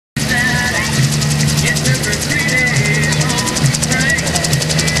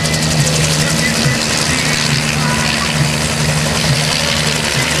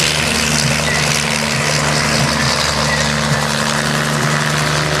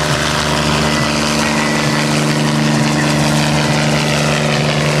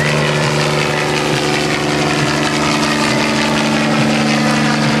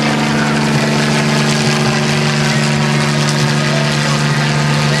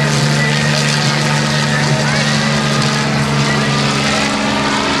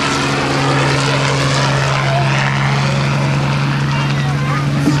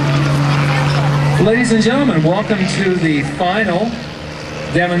Ladies and gentlemen, welcome to the final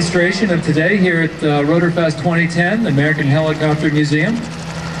demonstration of today here at Rotorfest 2010, the American Helicopter Museum.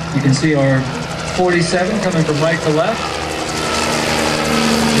 You can see our 47 coming from right to left.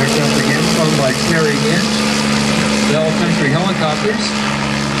 Aircraft again, flown by Terry Inch, Bell Country Helicopters.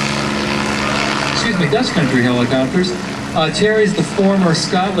 Excuse me, Dutch Country Helicopters. Terry's the former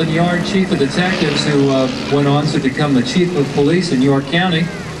Scotland Yard Chief of Detectives who went on to become the Chief of Police in York County.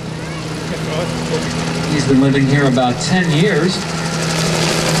 He's been living here about 10 years.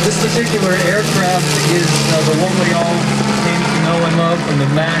 This particular aircraft is the one we all came to know and love from the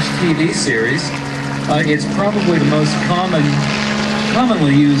MASH TV series. It's probably the most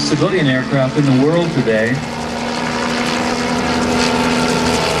commonly used civilian aircraft in the world today.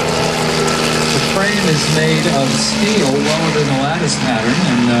 The frame is made of steel welded in a lattice pattern,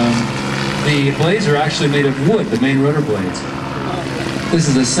 and the blades are actually made of wood, the main rotor blades. This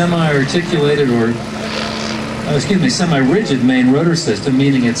is a semi-articulated semi-rigid main rotor system,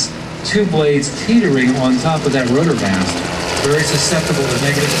 meaning it's two blades teetering on top of that rotor mast. Very susceptible to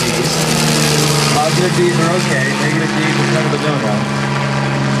negative V's. Positive V's are okay, negative V's are kind of a no-no.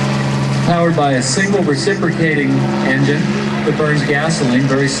 Powered by a single reciprocating engine that burns gasoline,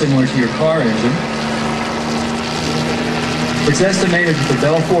 very similar to your car engine. It's estimated that the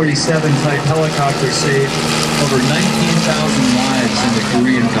Bell 47 type helicopter saved over 19,000 lives in the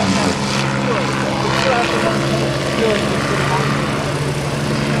Korean conflict.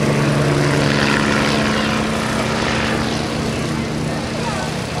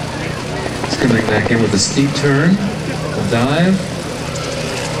 It's coming back in with a steep turn, a dive.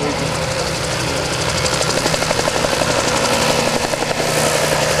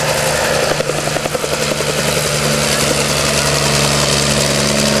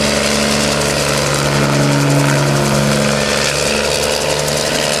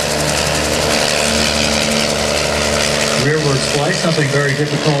 Flight, something very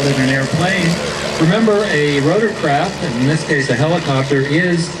difficult in an airplane. Remember, a rotorcraft, in this case a helicopter,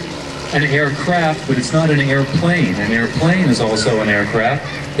 is an aircraft, but it's not an airplane. An airplane is also an aircraft.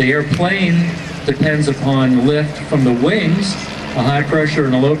 The airplane depends upon lift from the wings, a high pressure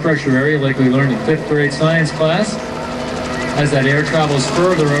and a low pressure area like we learned in 5th grade science class. As that air travels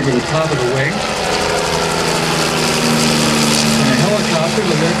further over the top of the wing. In a helicopter,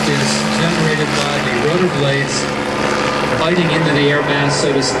 the lift is generated by the rotor blades biting into the air mass,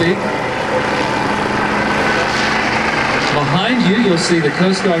 so to speak. Behind you, you'll see the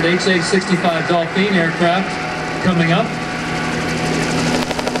Coast Guard HH-65 Dolphin aircraft coming up,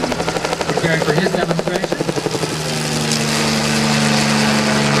 preparing for his demonstration.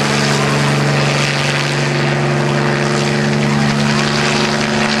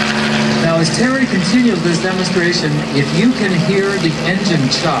 Now, as Terry continues this demonstration, if you can hear the engine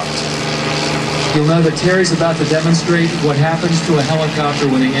chopped, you'll know that Terry's about to demonstrate what happens to a helicopter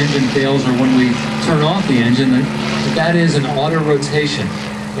when the engine fails or when we turn off the engine. That is an auto rotation.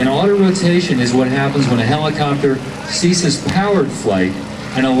 An auto rotation is what happens when a helicopter ceases powered flight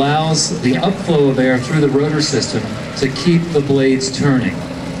and allows the upflow of air through the rotor system to keep the blades turning.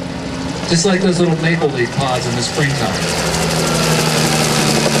 Just like those little maple leaf pods in the springtime.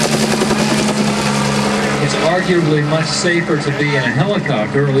 It's arguably much safer to be in a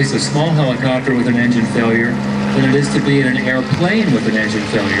helicopter, or at least a small helicopter with an engine failure, than it is to be in an airplane with an engine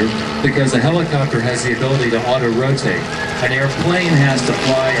failure, because a helicopter has the ability to auto-rotate. An airplane has to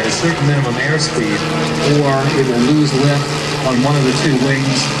fly at a certain minimum airspeed, or it will lose lift on one of the two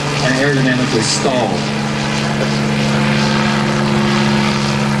wings and aerodynamically stall.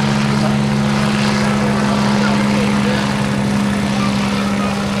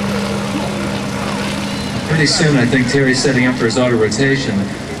 Pretty soon, I think Terry's setting up for his auto rotation.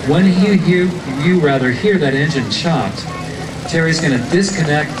 When you hear that engine chopped, Terry's going to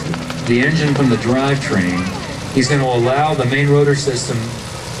disconnect the engine from the drivetrain. He's going to allow the main rotor system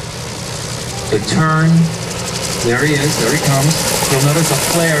to turn. There he is. There he comes. You'll notice a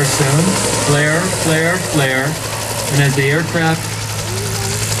flare soon. Flare, flare, flare. And as the aircraft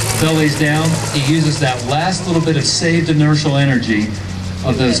bellies down, he uses that last little bit of saved inertial energy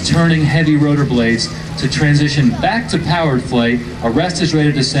of those turning heavy rotor blades to transition back to powered flight, arrest his rate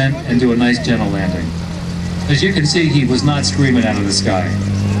of descent, and do a nice gentle landing. As you can see, he was not screaming out of the sky.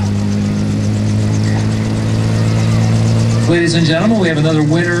 Ladies and gentlemen, we have another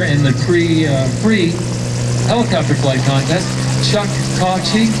winner in the free helicopter flight contest, Chuck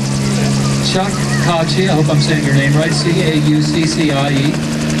Cauchy. Chuck Cauchy, I hope I'm saying your name right, C-A-U-C-C-I-E.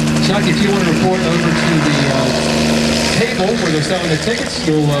 Chuck, if you want to report over to the table where they're selling the tickets,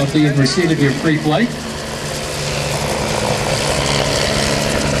 you'll be in receipt of your free flight.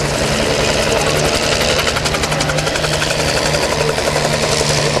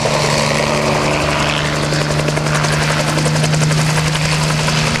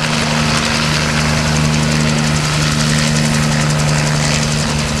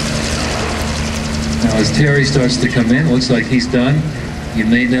 Terry starts to come in. Looks like he's done. You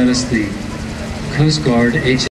may notice the Coast Guard